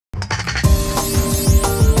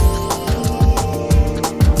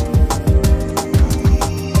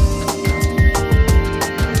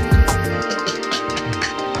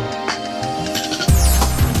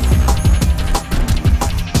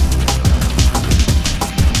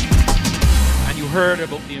heard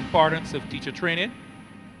about the importance of teacher training,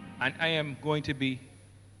 and I am going to be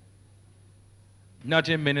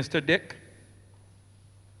nudging Minister Dick.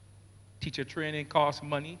 Teacher training costs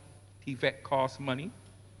money, TVET costs money,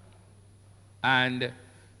 and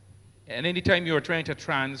anytime you're trying to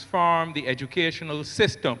transform the educational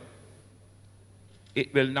system,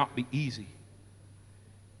 it will not be easy.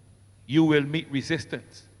 You will meet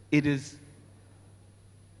resistance. It is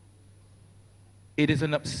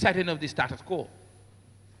an upsetting of the status quo.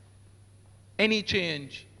 Any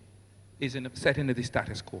change is an upsetting of the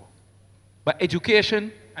status quo. But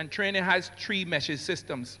education and training has three mesh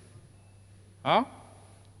systems.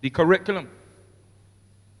 The curriculum,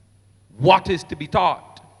 what is to be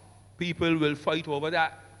taught. People will fight over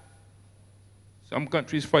that. Some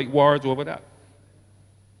countries fight wars over that.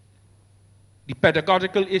 The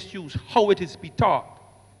pedagogical issues, how it is to be taught,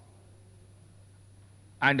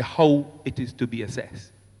 and how it is to be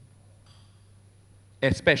assessed.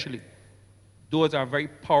 Especially, those are very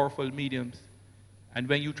powerful mediums, and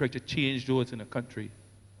when you try to change those in a country,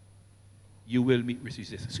 you will meet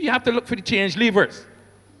resistance. So you have to look for the change levers.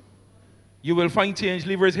 You will find change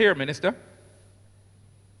levers here, Minister.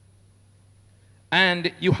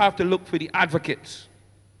 And you have to look for the advocates.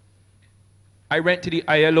 I went to the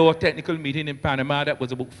ILO technical meeting in Panama that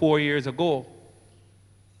was about 4 years ago.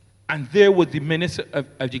 And there was the Minister of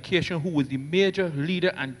Education who was the major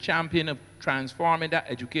leader and champion of transforming that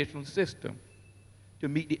educational system to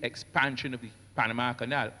meet the expansion of the Panama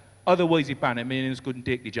Canal. Otherwise, the Panamanians couldn't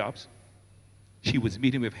take the jobs. She was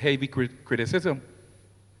meeting with heavy criticism.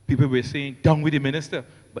 People were saying, down with the minister.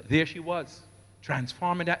 But there she was,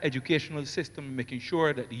 transforming that educational system and making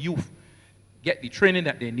sure that the youth get the training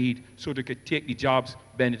that they need so they could take the jobs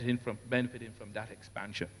benefiting from that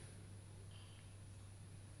expansion.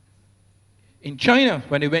 In China,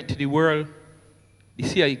 when they went to the CARICOM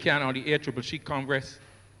or the ACCC Congress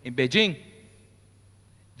in Beijing,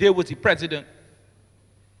 there was the president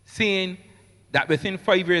saying that within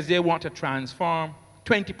 5 years they want to transform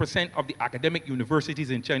 20% of the academic universities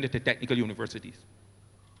in China to technical universities.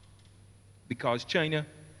 Because China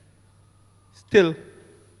still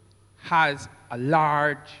has a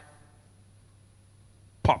large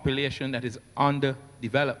population that is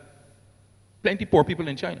underdeveloped. Plenty poor people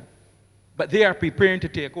in China. But they are preparing to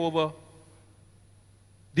take over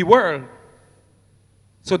the world.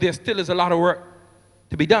 So there still is a lot of work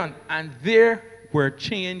to be done. And there we're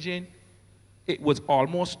changing. It was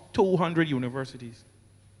almost 200 universities,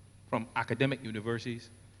 from academic universities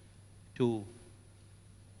to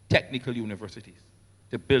technical universities,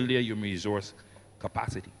 to build their human resource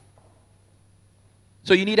capacity.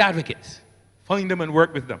 So you need advocates. Find them and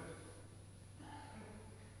work with them.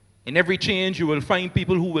 In every change, you will find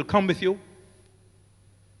people who will come with you.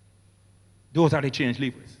 Those are the change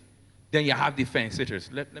levers. Then you have the fence sitters.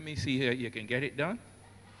 Let me see here, you can get it done.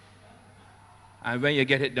 And when you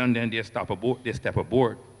get it done, then they step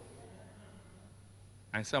aboard.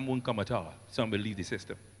 And some won't come at all. Some will leave the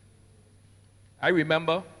system. I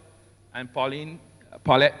remember, and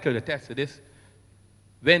Paulette could attest to this,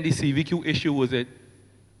 when the CVQ issue was it,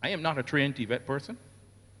 I am not a trained TVET person,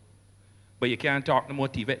 but you can't talk no more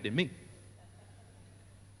TVET than me.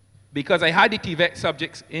 Because I had the TVET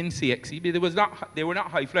subjects in CXC, but they were not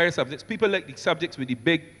high flyer subjects. People like the subjects with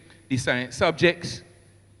the science subjects.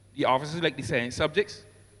 The officers like the science subjects.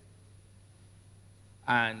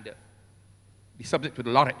 And the subject with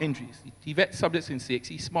a lot of entries. The TVET subjects in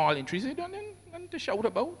CXC, small entries, they don't nothing to shout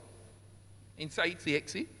about. Inside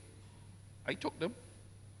CXC, I took them.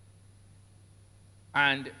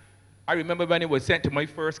 And I remember when it was sent to my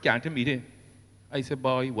first canton meeting, I said,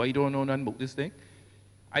 boy, why you don't know nothing about this thing?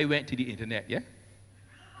 I went to the internet, yeah?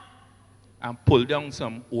 And pulled down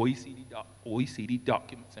some OECD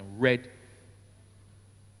documents and read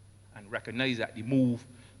and recognized that the move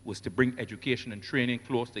was to bring education and training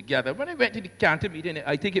close together. When I went to the canton meeting,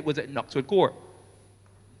 I think it was at Knoxwood Court.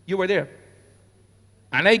 You were there.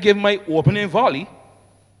 And I gave my opening volley.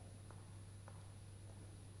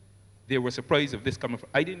 They were surprised of this coming from.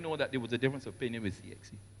 I didn't know that there was a difference of opinion with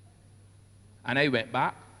CXC. And I went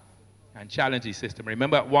back and challenged the system.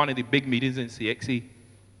 Remember at one of the big meetings in CXC,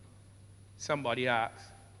 somebody asked,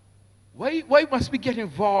 why must we get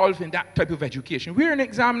involved in that type of education? We're an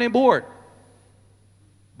examining board.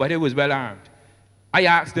 But it was well armed. I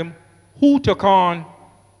asked them, who took on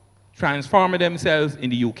transforming themselves in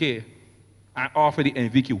the UK and offer the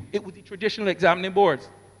NVQ? It was the traditional examining boards.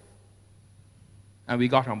 And we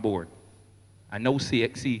got on board. And now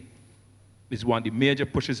CXC is one of the major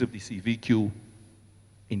pushes of the CVQ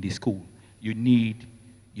in the school. You need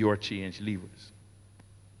your change levers.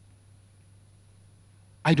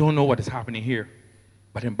 I don't know what is happening here.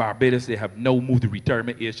 But in Barbados, they have now moved the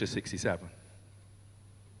retirement age to 67.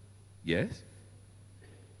 Yes?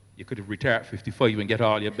 You could retire at 55 and get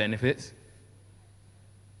all your benefits.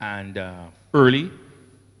 And early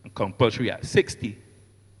and compulsory at 60.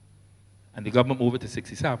 And the government moved it to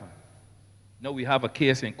 67. Now we have a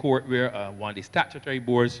case in court where one of the statutory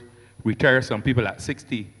boards retired some people at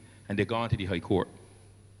 60 and they gone to the High Court.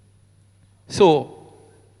 So,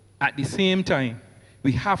 at the same time,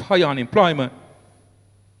 we have high unemployment,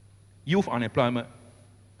 youth unemployment,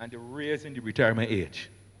 and they're raising the retirement age.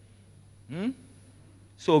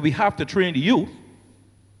 So we have to train the youth,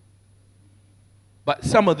 but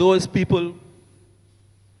some of those people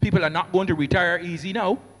are not going to retire easy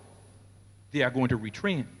now. They are going to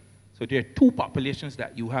retrain. So there are two populations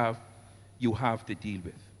that you have to deal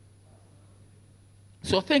with.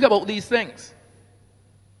 So think about these things.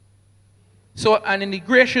 So an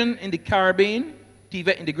integration in the Caribbean,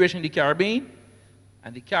 TVET integration in the Caribbean,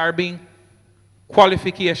 and the Caribbean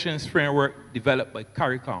qualifications framework developed by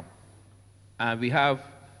CARICOM. And we have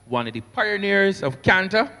one of the pioneers of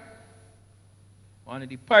Cantor, one of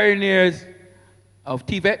the pioneers of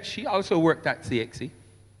TVET. She also worked at CXC.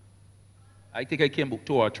 I think I came about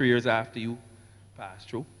 2 or 3 years after you passed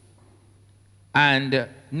through. And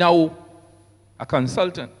now a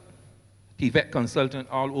consultant, TVET consultant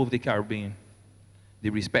all over the Caribbean, the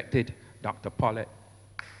respected Dr. Paulette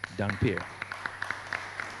Dunn-Pierre.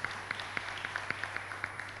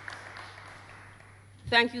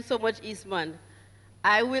 Thank you so much, Eastman.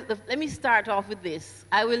 Let me start off with this.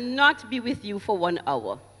 I will not be with you for 1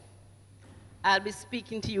 hour. I'll be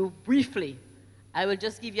speaking to you briefly. I will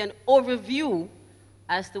just give you an overview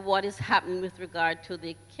as to what is happening with regard to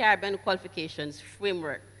the Caribbean qualifications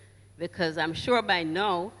framework, because I'm sure by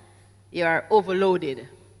now you are overloaded.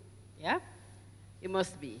 Yeah? You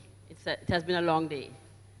must be. It has been a long day.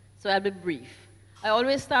 So I'll be brief. I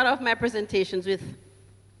always start off my presentations with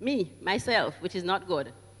myself, which is not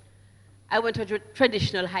good. I went to a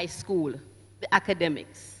traditional high school, the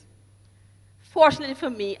academics. Fortunately for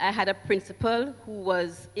me, I had a principal who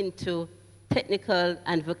was into technical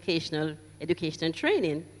and vocational education and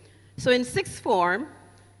training. So in sixth form,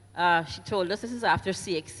 she told us, this is after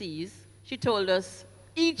CXCs, she told us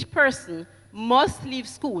each person must leave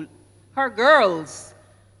school, her girls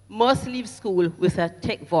must leave school with a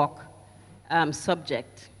tech voc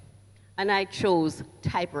subject. And I chose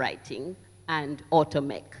typewriting and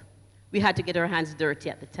automech. We had to get our hands dirty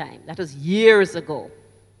at the time. That was years ago.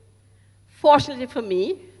 Fortunately for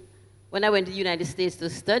me, when I went to the United States to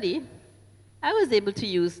study, I was able to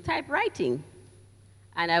use typewriting.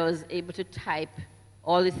 And I was able to type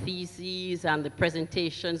all the theses and the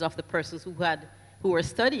presentations of the persons who were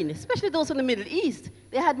studying, especially those in the Middle East.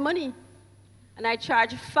 They had money. And I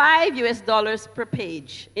charged $5 per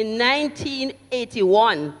page in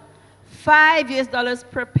 1981.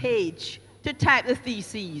 $5 per page to type the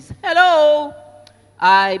theses. Hello!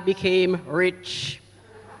 I became rich.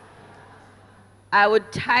 I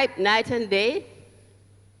would type night and day,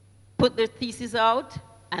 put the thesis out,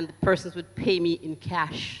 and the persons would pay me in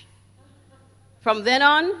cash. From then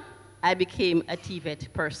on, I became a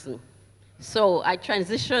TVET person. So I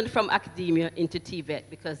transitioned from academia into TVET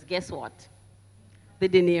because guess what? The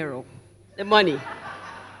dinero, the money.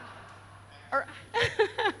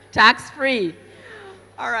 Tax-free.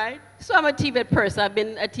 All right. So I'm a TVET person. I've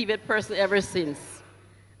been a TVET person ever since.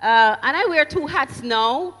 And I wear 2 hats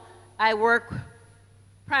now. I work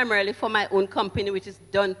primarily for my own company, which is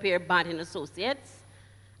Dunn-Pierre Barton Associates.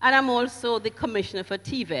 And I'm also the commissioner for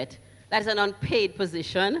TVET. That is an unpaid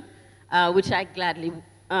position, which I gladly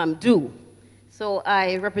do. So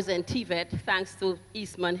I represent TVET, thanks to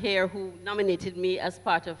Eastman here, who nominated me as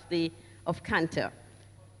part of Cantor.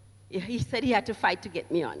 He said he had to fight to get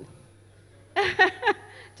me on,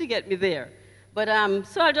 to get me there. But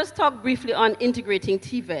so I'll just talk briefly on integrating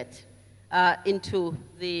TVET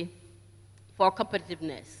for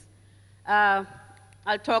competitiveness. I'll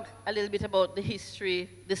talk a little bit about the history,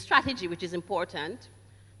 the strategy, which is important,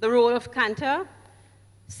 the role of Cantor,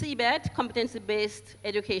 CBET, competency-based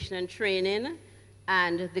education and training,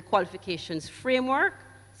 and the qualifications framework,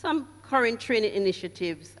 some current training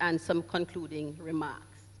initiatives, and some concluding remarks.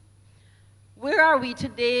 Where are we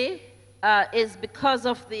today is because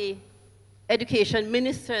of the education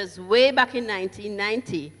ministers way back in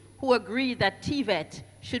 1990 who agreed that TVET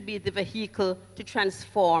should be the vehicle to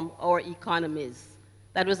transform our economies.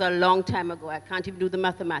 That was a long time ago. I can't even do the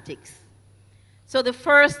mathematics. So the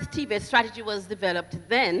first TVET strategy was developed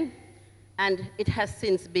then, and it has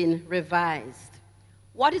since been revised.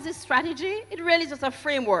 What is this strategy? It really is just a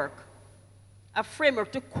framework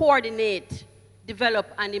to coordinate,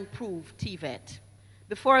 develop, and improve TVET.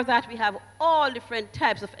 Before that, we have all different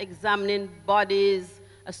types of examining bodies,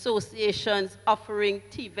 associations offering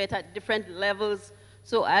TVET at different levels.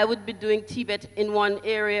 So I would be doing TVET in one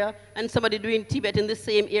area and somebody doing TVET in the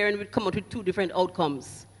same area, and we'd come out with two different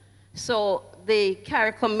outcomes. So the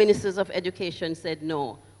CARICOM ministers of education said,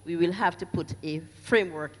 no, we will have to put a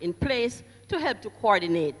framework in place to help to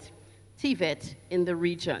coordinate TVET in the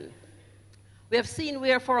region. We have seen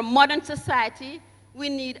where for a modern society, we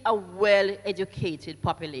need a well-educated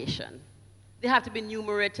population. They have to be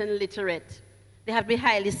numerate and literate. They have to be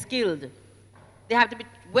highly skilled. They have to be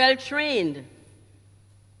well-trained.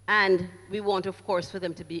 And we want, of course, for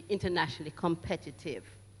them to be internationally competitive.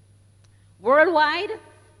 Worldwide,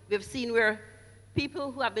 we've seen where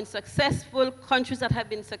people who have been successful, countries that have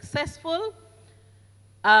been successful,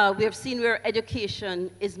 we have seen where education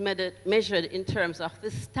is measured in terms of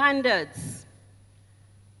the standards,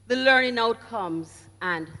 the learning outcomes,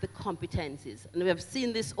 and the competencies. And we have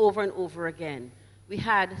seen this over and over again. We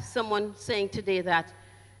had someone saying today that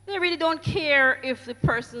they really don't care if the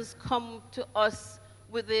persons come to us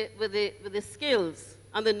with the skills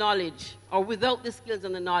and the knowledge, or without the skills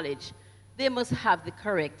and the knowledge. They must have the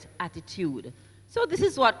correct attitude. So this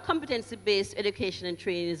is what competency-based education and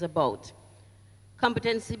training is about.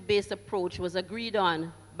 Competency-based approach was agreed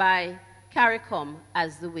on by CARICOM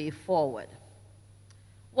as the way forward.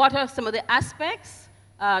 What are some of the aspects?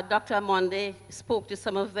 Dr. Amonde spoke to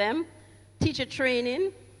some of them. Teacher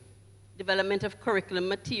training, development of curriculum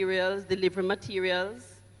materials, delivery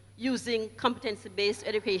materials, using competency-based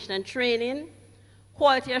education and training,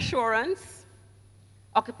 quality assurance,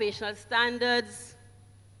 occupational standards,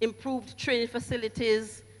 improved training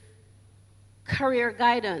facilities, career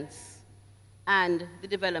guidance, and the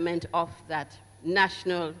development of that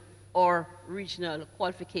national or regional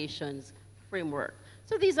qualifications framework.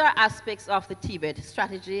 So these are aspects of the TVET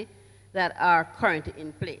strategy that are currently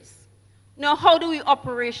in place. Now, how do we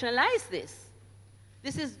operationalize this?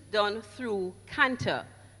 This is done through CANTA,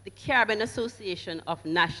 the Caribbean Association of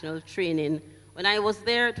National Training. When I was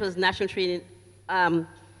there, it was National Training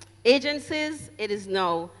Agencies. It is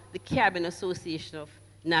now the Caribbean Association of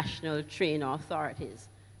National Training Authorities.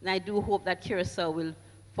 And I do hope that Curac will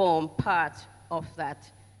form part of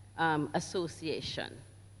that association.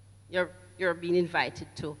 You're being invited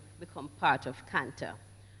to become part of CANTA.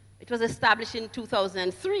 It was established in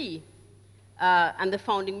 2003, and the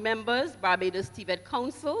founding members, Barbados TVET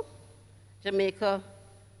Council, Jamaica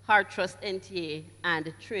Heart Trust NTA,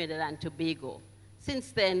 and Trinidad and Tobago.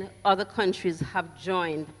 Since then, other countries have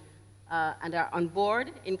joined and are on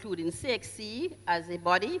board, including CXC as a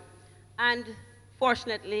body, and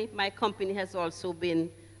fortunately, my company has also been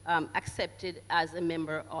accepted as a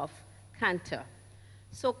member of CANTA.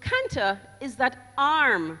 So CANTA is that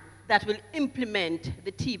arm that will implement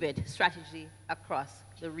the TVET strategy across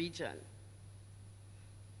the region.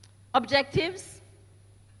 Objectives: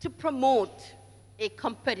 to promote a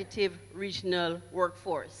competitive regional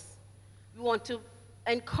workforce. We want to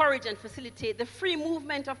encourage and facilitate the free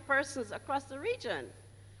movement of persons across the region.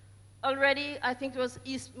 Already, I think it was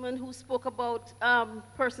Eastman who spoke about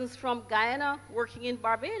persons from Guyana working in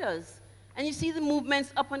Barbados. And you see the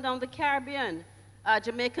movements up and down the Caribbean.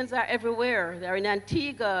 Jamaicans are everywhere. They're in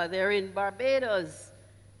Antigua, they're in Barbados,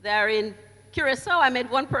 they're in Curacao. I met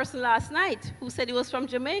one person last night who said he was from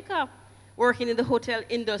Jamaica, working in the hotel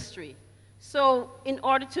industry. So in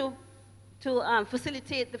order to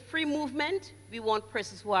facilitate the free movement, we want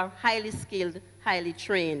persons who are highly skilled, highly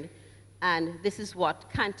trained, and this is what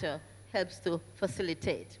CANTA helps to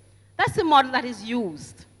facilitate. That's the model that is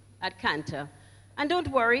used at CANTA. And don't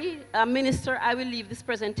worry, Minister, I will leave this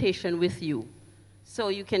presentation with you, so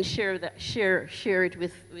you can share it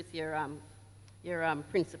with your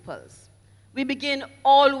principals. We begin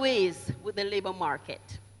always with the labor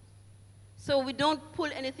market. So we don't pull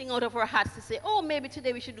anything out of our hats to say, oh, maybe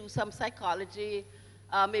today we should do some psychology,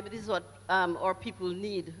 maybe this is what our people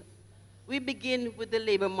need. We begin with the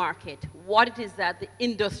labor market, what it is that the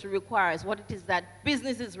industry requires, what it is that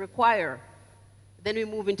businesses require. Then we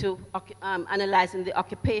move into analyzing the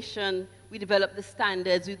occupation, we develop the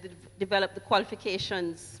standards, we develop the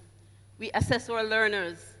qualifications, we assess our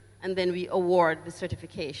learners, and then we award the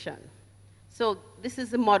certification. So this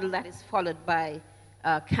is the model that is followed by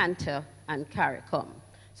CANTA and CARICOM.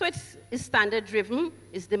 So it's standard-driven,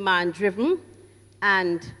 it's demand-driven,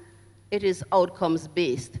 and it is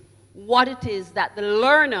outcomes-based. What it is that the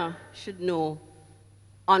learner should know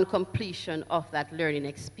on completion of that learning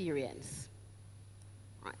experience.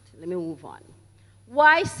 All right, let me move on.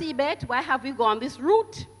 Why CBET? Why have we gone this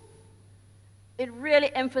route? It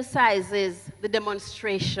really emphasizes the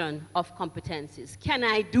demonstration of competencies. Can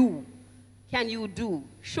I do? can you do?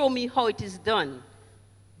 Show me how it is done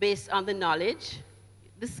based on the knowledge,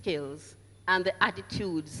 the skills, and the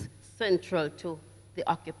attitudes central to the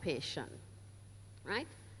occupation, right?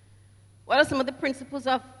 What are some of the principles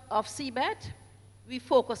of CBET? We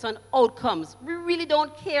focus on outcomes. We really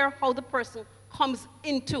don't care how the person comes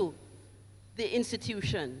into the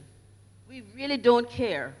institution. We really don't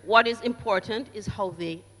care. What is important is how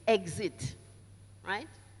they exit, right?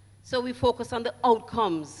 So we focus on the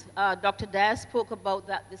outcomes. Dr. Dias spoke about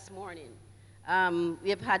that this morning. We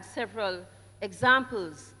have had several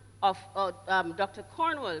examples of, Dr.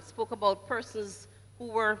 Cornwell spoke about persons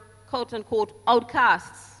who were, quote unquote,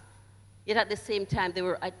 outcasts, yet at the same time they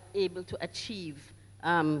were able to achieve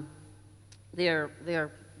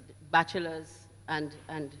their bachelor's and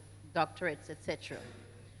doctorates, etc.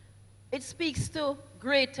 It speaks to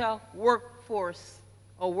greater workforce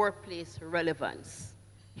or workplace relevance.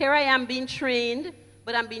 Here I am being trained,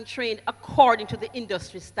 but I'm being trained according to the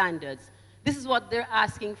industry standards. This is what they're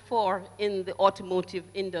asking for in the automotive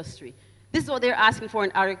industry. This is what they're asking for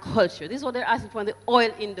in agriculture. This is what they're asking for in the oil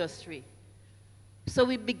industry. So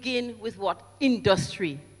we begin with what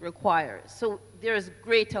industry requires. So there's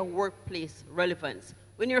greater workplace relevance.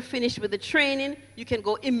 When you're finished with the training, you can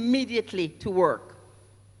go immediately to work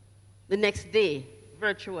the next day,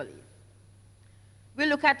 virtually. We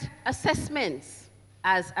look at assessments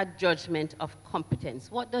as a judgment of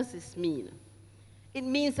competence. What does this mean? It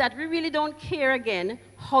means that we really don't care, again,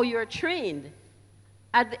 how you're trained.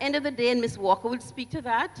 At the end of the day, and Ms. Walker will speak to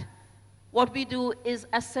that, what we do is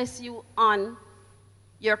assess you on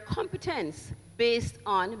your competence based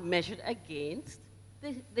on measured against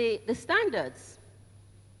the standards.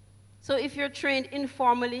 So if you're trained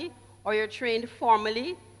informally or you're trained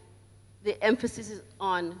formally, the emphasis is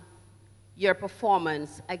on your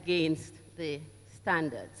performance against the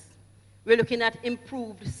standards. We're looking at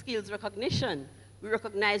improved skills recognition. We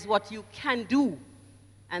recognize what you can do,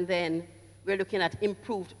 and then we're looking at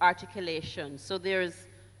improved articulation. So there's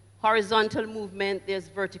horizontal movement, there's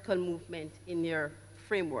vertical movement in your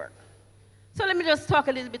framework. So let me just talk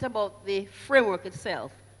a little bit about the framework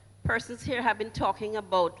itself. Persons here have been talking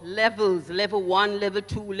about levels, level 1, level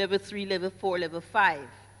 2, level 3, level 4, level 5.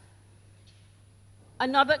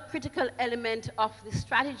 Another critical element of the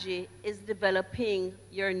strategy is developing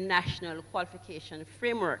your national qualification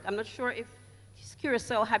framework. I'm not sure if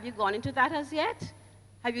Curac, have you gone into that as yet?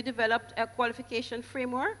 Have you developed a qualification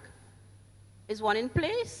framework? Is one in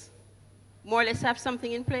place? More or less have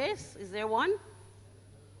something in place? Is there one?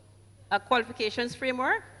 A qualifications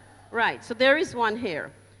framework? Right, so there is one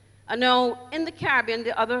here. Now, in the Caribbean,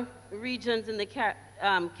 the other regions in the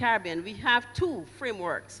Caribbean, we have two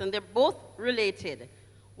frameworks, and they're both related.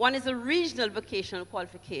 One is a regional vocational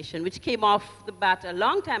qualification, which came off the bat a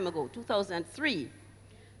long time ago, 2003.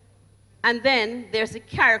 And then there's the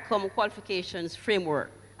CARICOM qualifications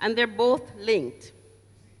framework, and they're both linked.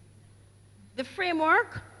 The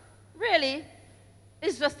framework really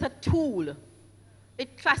is just a tool.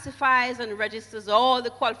 It classifies and registers all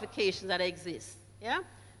the qualifications that exist, yeah,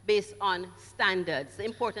 based on standards. The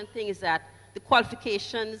important thing is that the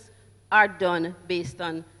qualifications are done based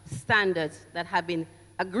on standards that have been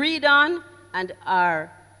agreed on and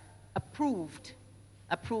are approved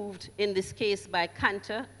in this case by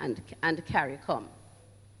CANTA and CARICOM.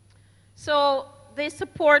 So they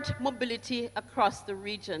support mobility across the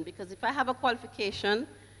region, because if I have a qualification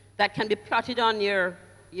that can be plotted on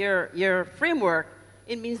your framework,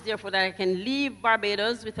 it means therefore that I can leave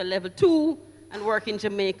Barbados with a level 2 and work in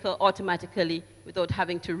Jamaica automatically without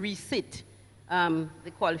having to resit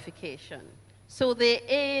the qualification. So they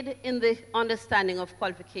aid in the understanding of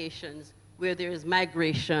qualifications where there is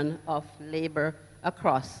migration of labor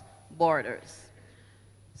across borders.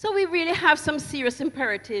 So we really have some serious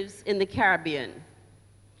imperatives in the Caribbean.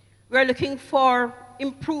 We're looking for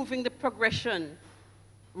improving the progression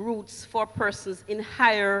routes for persons in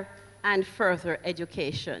higher and further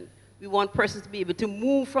education. We want persons to be able to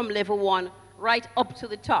move from level 1 right up to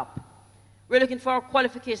the top. We're looking for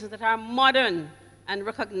qualifications that are modern and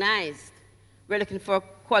recognized. We're looking for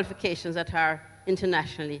qualifications that are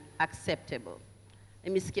internationally acceptable.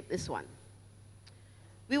 Let me skip this one.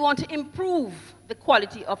 We want to improve the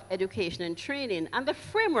quality of education and training, and the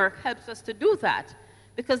framework helps us to do that,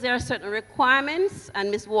 because there are certain requirements, and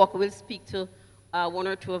Ms. Walker will speak to one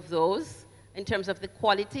or two of those in terms of the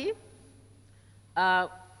quality.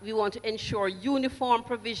 We want to ensure uniform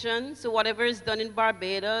provision, so whatever is done in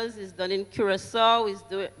Barbados is done in Curacao, is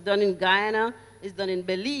done in Guyana, is done in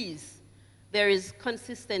Belize. There is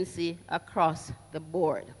consistency across the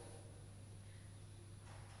board.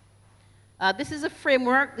 This is a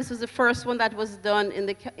framework. This was the first one that was done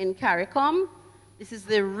in CARICOM. This is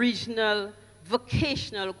the regional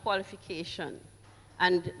vocational qualification.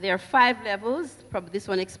 And there are 5 levels. Probably this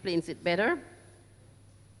one explains it better.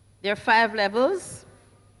 There are 5 levels.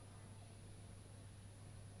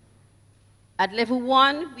 At level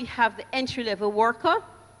 1, we have the entry-level worker.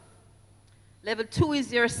 Level 2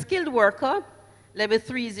 is your skilled worker. Level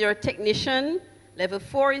 3 is your technician. Level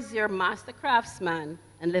 4 is your master craftsman.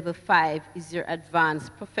 And level 5 is your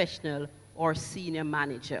advanced professional or senior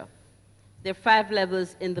manager. There are 5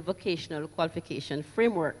 levels in the vocational qualification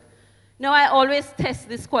framework. Now, I always test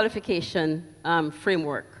this qualification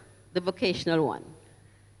framework, the vocational one.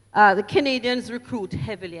 The Canadians recruit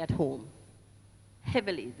heavily at home.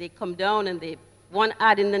 Heavily. They come down and they want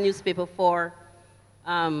ad in the newspaper for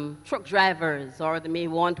truck drivers, or they may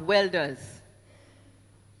want welders.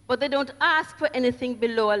 But they don't ask for anything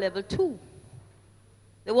below a level 2.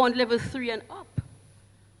 They want level 3 and up,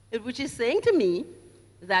 which is saying to me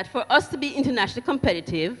that for us to be internationally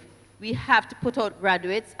competitive, we have to put out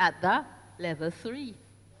graduates at the level 3.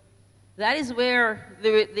 That is where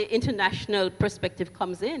the international perspective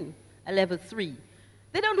comes in, a level 3.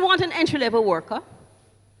 They don't want an entry-level worker.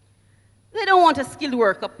 They don't want a skilled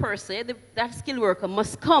worker per se. That skilled worker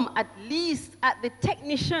must come at least at the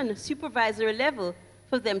technician supervisory level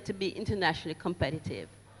for them to be internationally competitive.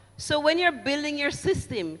 So when you're building your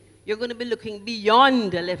system, you're going to be looking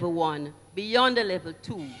beyond a level 1, beyond a level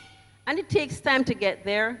 2. And it takes time to get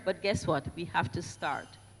there, but guess what? We have to start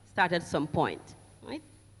at some point, right?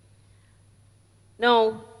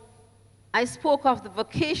 Now, I spoke of the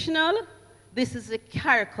vocational. This is a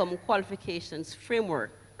CARICOM qualifications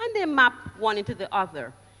framework, and they map one into the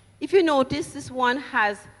other. If you notice, this one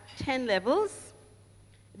has 10 levels.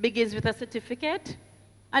 It begins with a certificate,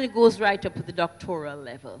 and it goes right up to the doctoral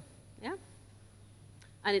level, yeah?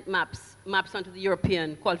 And it maps onto the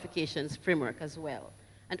European qualifications framework as well,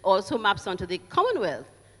 and also maps onto the Commonwealth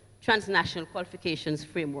transnational qualifications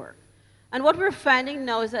framework. And what we're finding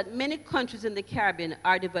now is that many countries in the Caribbean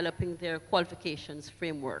are developing their qualifications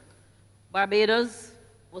framework. Barbados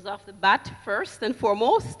was off the bat first and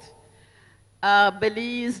foremost.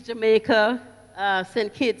 Belize, Jamaica,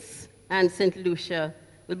 St. Kitts, and St. Lucia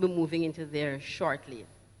will be moving into there shortly.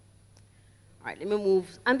 All right, let me move.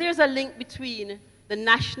 And there's a link between the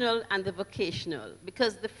national and the vocational,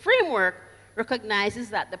 because the framework recognizes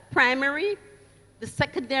that the primary, the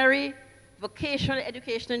secondary, vocational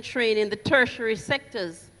education and training, the tertiary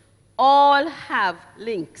sectors, all have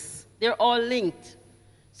links. They're all linked.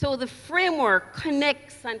 So the framework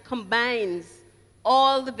connects and combines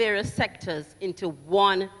all the various sectors into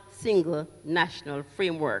one single national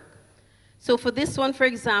framework. So for this one, for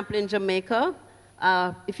example, in Jamaica,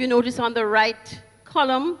 if you notice on the right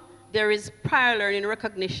column, there is prior learning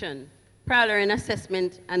recognition, prior learning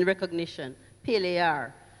assessment and recognition,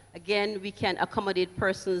 PLAR. Again, we can accommodate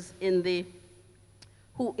persons in the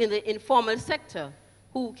informal sector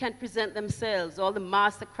who can present themselves, all the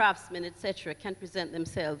master craftsmen, etc., can present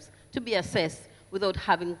themselves to be assessed without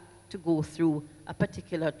having to go through a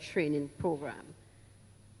particular training program.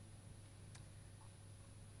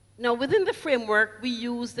 Now, within the framework, we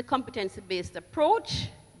use the competency-based approach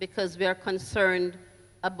because we are concerned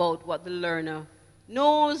about what the learner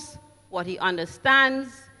knows, what he understands,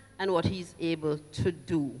 and what he's able to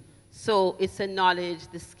do. So it's the knowledge,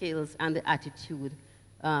 the skills, and the attitude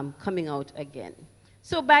coming out again.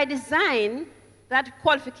 So by design, that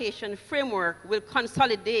qualification framework will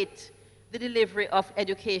consolidate the delivery of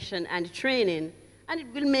education and training, and it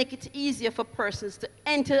will make it easier for persons to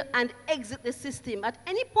enter and exit the system at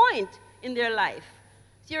any point in their life.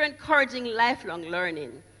 So you're encouraging lifelong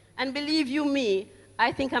learning. And believe you me,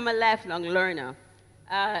 I think I'm a lifelong learner.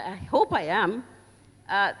 I hope I am.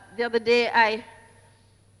 The other day,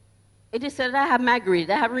 it is said that I have migrated.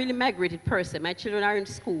 I have a really migrated person. My children are in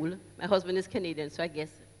school. My husband is Canadian, so I guess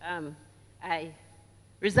I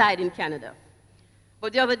reside in Canada.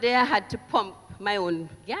 But the other day, I had to pump my own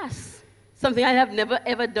gas, something I have never,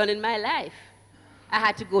 ever done in my life. I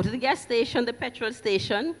had to go to the gas station, the petrol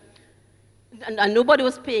station, and nobody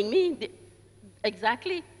was paying me.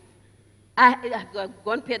 Exactly. I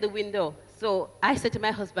go and pay the window. So I said to my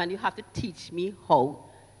husband, you have to teach me how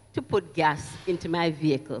to put gas into my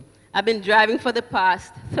vehicle. I've been driving for the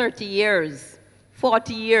past 30 years,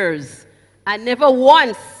 40 years. I never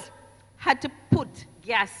once had to put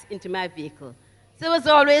gas into my vehicle. So there was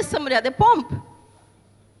always somebody at the pump.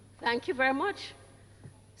 Thank you very much.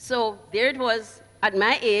 So there it was, at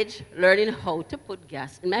my age, learning how to put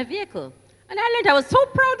gas in my vehicle. And I learned, I was so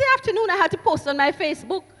proud the afternoon I had to post on my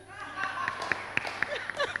Facebook.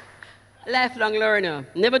 Lifelong learner,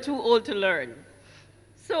 never too old to learn.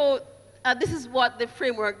 So this is what the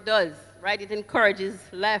framework does, right? It encourages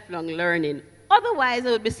lifelong learning. Otherwise,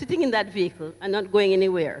 I would be sitting in that vehicle and not going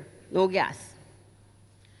anywhere, no gas.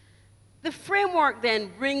 The framework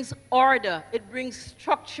then brings order, it brings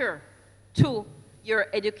structure to your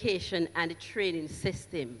education and the training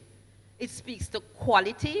system. It speaks to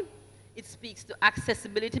quality, it speaks to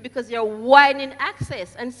accessibility because you're widening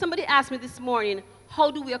access. And somebody asked me this morning,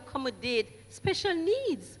 how do we accommodate special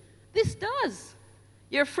needs? This does.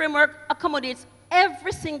 Your framework accommodates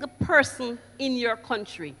every single person in your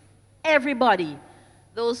country, everybody.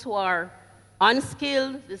 Those who are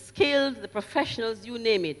unskilled, the skilled, the professionals, you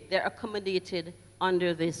name it, they're accommodated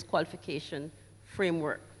under this qualification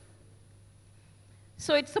framework.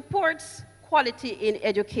 So it supports quality in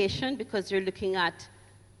education because you're looking at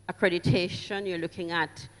accreditation, you're looking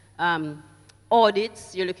at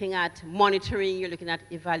audits, you're looking at monitoring, you're looking at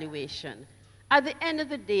evaluation. At the end of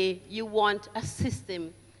the day, you want a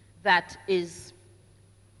system that is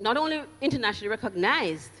not only internationally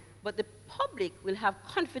recognized, but the public will have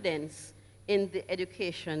confidence in the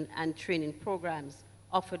education and training programs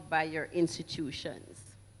offered by your institutions.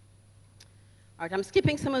 All right, I'm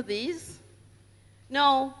skipping some of these.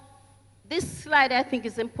 Now, this slide I think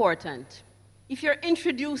is important. If you're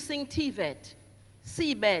introducing TVET,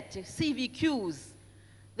 CBET, CVQs,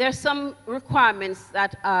 there are some requirements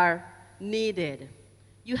that are needed.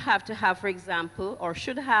 You have to have, for example, or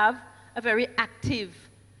should have, a very active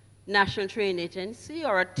national training agency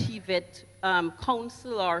or a TVET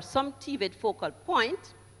council or some TVET focal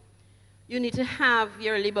point. You need to have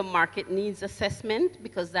your labor market needs assessment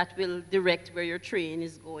because that will direct where your training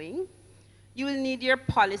is going. You will need your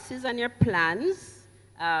policies and your plans.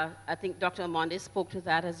 I think Dr. Amonde spoke to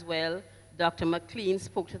that as well. Dr. McLean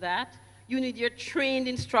spoke to that. You need your trained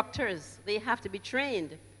instructors. They have to be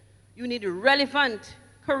trained. You need relevant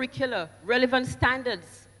curricula, relevant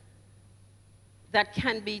standards that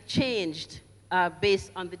can be changed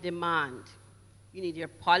based on the demand. You need your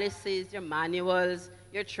policies, your manuals,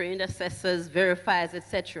 your trained assessors, verifiers,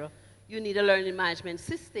 etc. You need a learning management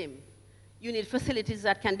system. You need facilities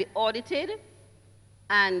that can be audited,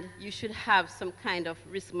 and you should have some kind of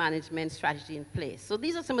risk management strategy in place. So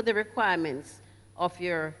these are some of the requirements of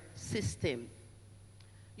your system.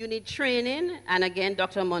 You need training, and again,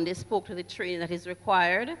 Dr. Amonde spoke to the training that is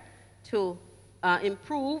required to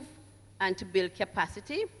improve and to build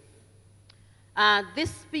capacity. This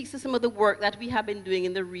speaks to some of the work that we have been doing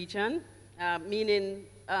in the region, meaning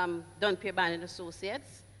Dunn-Pierre and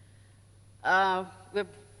Associates. We've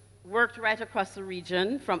worked right across the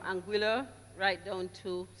region, from Anguilla right down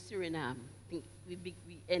to Suriname. I think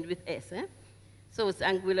we end with S, eh? So it's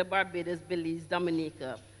Anguilla, Barbados, Belize,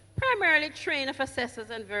 Dominica. Primarily train of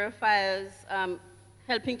assessors and verifiers,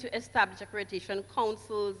 helping to establish accreditation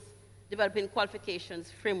councils, developing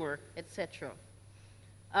qualifications, framework, etc.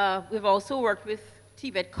 We've also worked with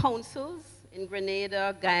TVET councils in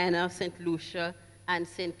Grenada, Guyana, St. Lucia, and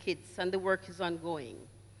St. Kitts, and the work is ongoing.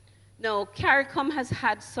 Now, CARICOM has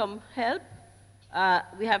had some help.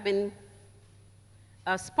 We have been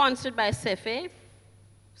sponsored by CEFE.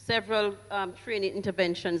 Several training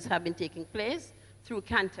interventions have been taking place through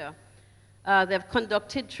Cantor. They've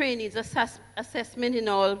conducted trainees assessment in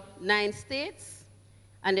all 9 states.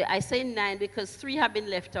 And I say 9 because 3 have been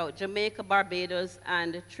left out. Jamaica, Barbados,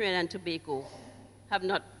 and Trinidad and Tobago have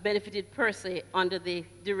not benefited per se under the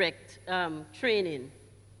direct training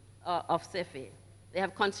of CEFE. They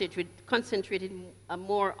have concentrated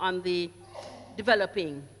more on the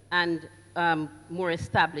developing and more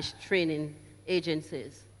established training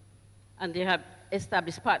agencies. And they have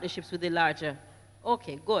established partnerships with the larger.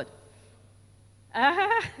 Okay, good.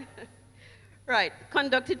 Right,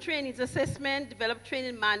 conducted trainings assessment, developed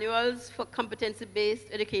training manuals for competency-based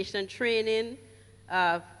education and training,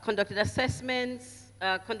 conducted assessments,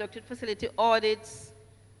 conducted facility audits,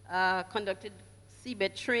 conducted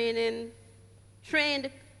CBET training, trained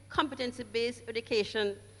competency-based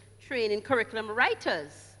education training curriculum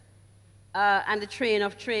writers, and the training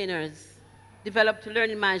of trainers, developed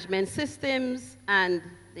learning management systems, and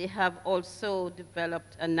they have also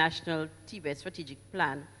developed a national TVET strategic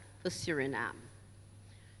plan for Suriname.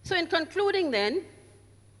 So in concluding then,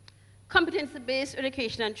 competency-based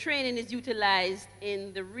education and training is utilized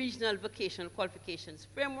in the regional vocational qualifications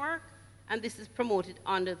framework, and this is promoted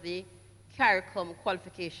under the CARICOM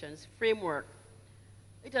qualifications framework.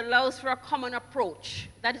 It allows for a common approach.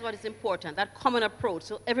 That is what is important, that common approach,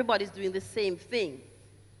 so everybody's doing the same thing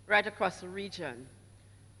right across the region.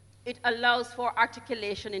 It allows for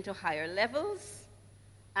articulation into higher levels,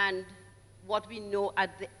 and what we know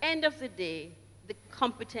at the end of the day the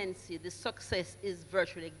competency, the success is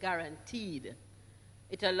virtually guaranteed.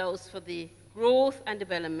 It allows for the growth and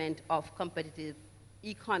development of competitive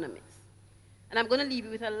economies. And I'm going to leave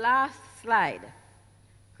you with a last slide.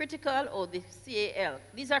 Critical, or the CAL,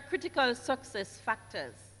 these are critical success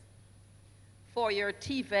factors for your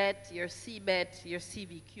TVET, your CBET, your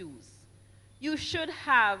CVQs. You should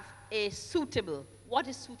have a suitable, what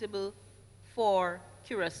is suitable for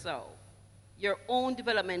Curaçao? Your own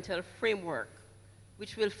developmental framework,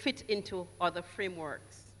 which will fit into other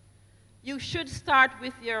frameworks. You should start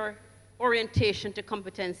with your orientation to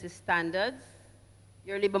competency standards,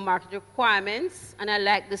 your labor market requirements, and I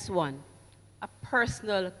like this one, a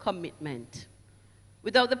personal commitment.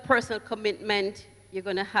 Without the personal commitment, you're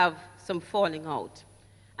going to have some falling out.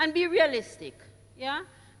 And be realistic, yeah?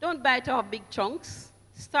 Don't bite off big chunks.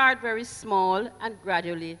 Start very small, and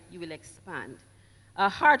gradually you will expand.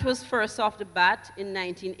 Hart was first off the bat in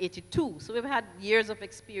 1982, so we've had years of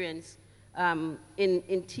experience in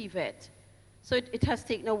TVET. So it has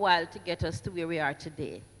taken a while to get us to where we are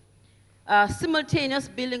today. Simultaneous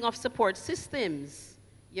building of support systems,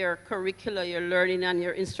 your curricula, your learning, and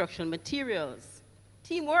your instructional materials.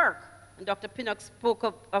 Teamwork, and Dr. Pinnock spoke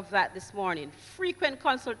of that this morning. Frequent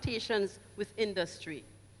consultations with industry.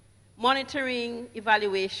 Monitoring,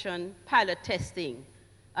 evaluation, pilot testing.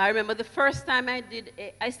 I remember the first time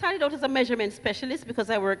I started out as a measurement specialist because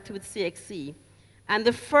I worked with CXC. And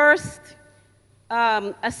the first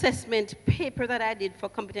assessment paper that I did for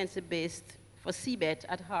competency-based for CBET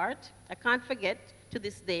at Hart, I can't forget to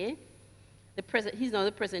this day, he's now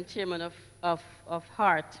the present chairman of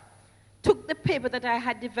Hart, took the paper that I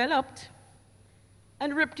had developed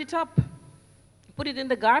and ripped it up, put it in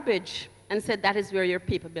the garbage, and said, that is where your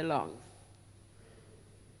paper belongs.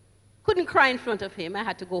 Couldn't cry in front of him. I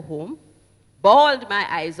had to go home, bawled my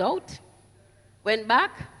eyes out, went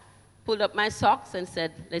back, pulled up my socks, and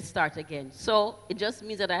said, let's start again. So it just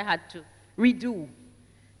means that I had to redo.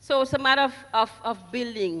 So it's a matter of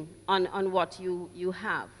building on what you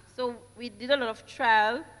have. So we did a lot of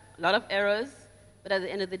trial, a lot of errors, but at the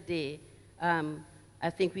end of the day, I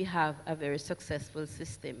think we have a very successful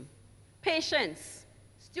system. Patience,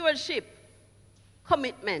 stewardship,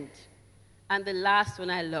 commitment, and the last one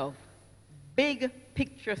I love, big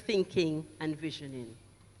picture thinking and visioning.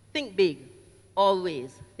 Think big,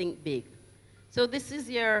 always think big. So this is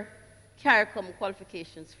your CARICOM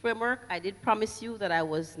qualifications framework. I did promise you that I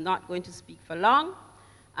was not going to speak for long.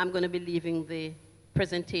 I'm going to be leaving the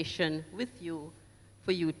presentation with you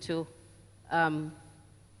for you to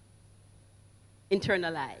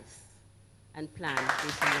internalize and plan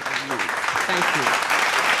based on what you need. Thank you.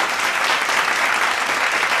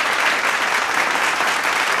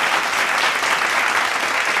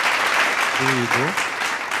 There you go.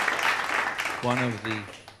 One of the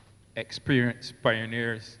experienced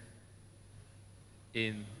pioneers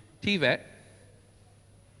in TVET.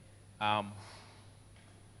 I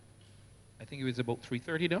think it was about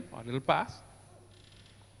 3:30 now, a little past.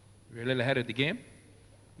 We're a little ahead of the game.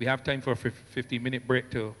 We have time for a 15-minute break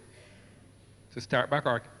to start back,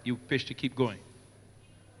 or you wish to keep going?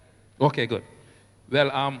 Okay, good.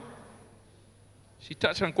 Well, she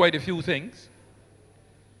touched on quite a few things.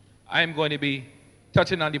 I'm going to be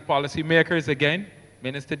touching on the policy makers again.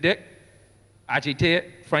 Minister Dick,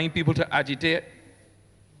 agitate, find people to agitate.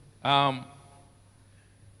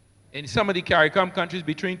 In some of the CARICOM countries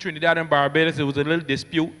between Trinidad and Barbados, there was a little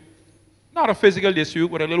dispute. Not a physical dispute,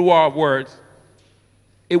 but a little war of words.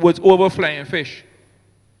 It was over flying fish.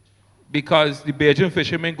 Because the Bajan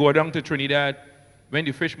fishermen go down to Trinidad when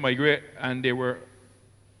the fish migrate, and they were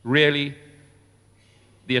really,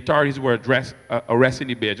 the authorities were arresting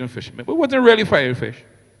the Bajan fishermen. But it wasn't really flying fish.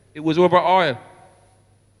 It was over oil.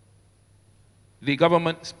 The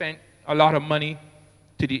government spent a lot of money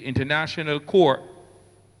to the international court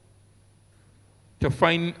to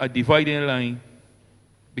find a dividing line,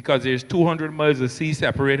 because there's 200 miles of sea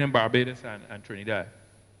separating Barbados and Trinidad.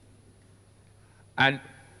 And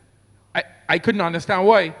I couldn't understand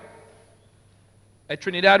why.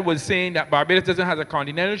 Trinidad was saying that Barbados doesn't have a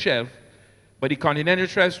continental shelf, but the continental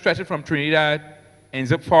shelf stretches from Trinidad,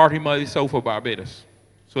 ends up 40 miles south of Barbados.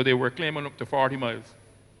 So they were claiming up to 40 miles.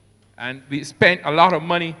 And we spent a lot of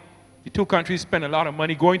money, the two countries spent a lot of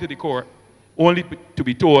money going to the court, only to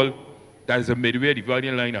be told that is a midway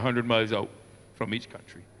dividing line 100 miles out from each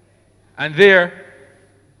country. And there,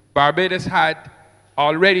 Barbados had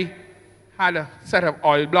already had a set of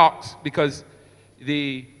oil blocks, because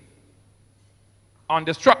on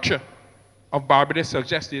the structure of Barbados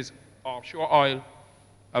suggests there's offshore oil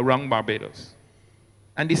around Barbados.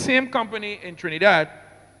 And the same company in Trinidad,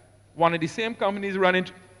 one of the same companies running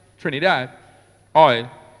Trinidad, oil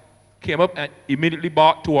came up and immediately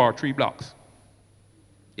bought 2 or 3 blocks.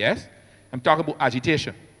 Yes? I'm talking about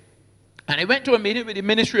agitation. And I went to a meeting with the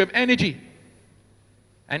Ministry of Energy.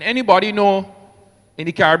 And anybody know in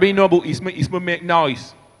the Caribbean know about Eastman make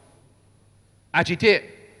noise, agitate.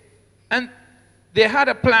 And they had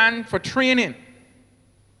a plan for training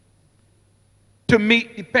to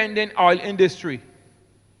meet the pending oil industry.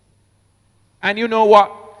 And you know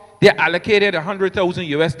what? They allocated $100,000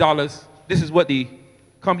 US. This is what the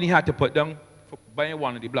company had to put down for buying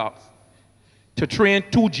one of the blocks to train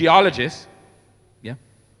 2 geologists. Yeah.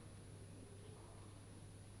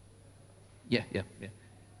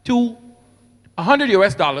 100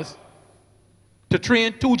 US to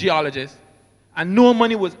train 2 geologists, and no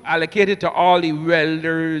money was allocated to all the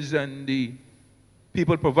welders and the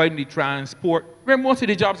people providing the transport, where most of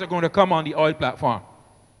the jobs are going to come on the oil platform.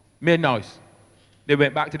 Made noise. They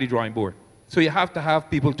went back to the drawing board. So you have to have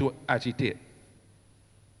people to agitate.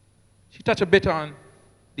 She touched a bit on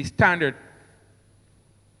the standard,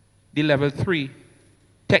 the level 3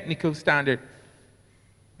 technical standard.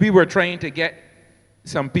 We were trying to get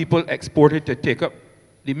some people exported to take up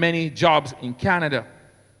the many jobs in Canada.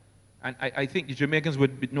 And I think the Jamaicans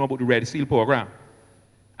would know about the Red Seal program.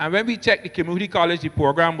 And when we checked the community college, the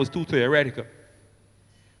program was too theoretical.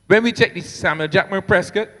 When we checked the Samuel Jackman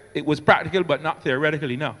Prescott, it was practical but not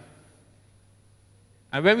theoretical enough.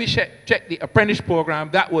 And when we checked the apprentice program,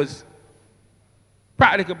 that was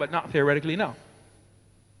practical but not theoretical enough.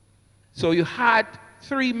 So you had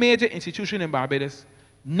 3 major institutions in Barbados,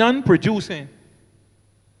 none producing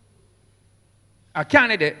a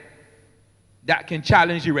candidate that can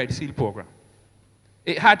challenge the Red Seal program.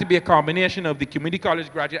 It had to be a combination of the community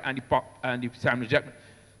college graduate and the Samuel Jackman.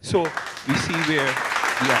 So we see where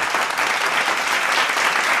we are.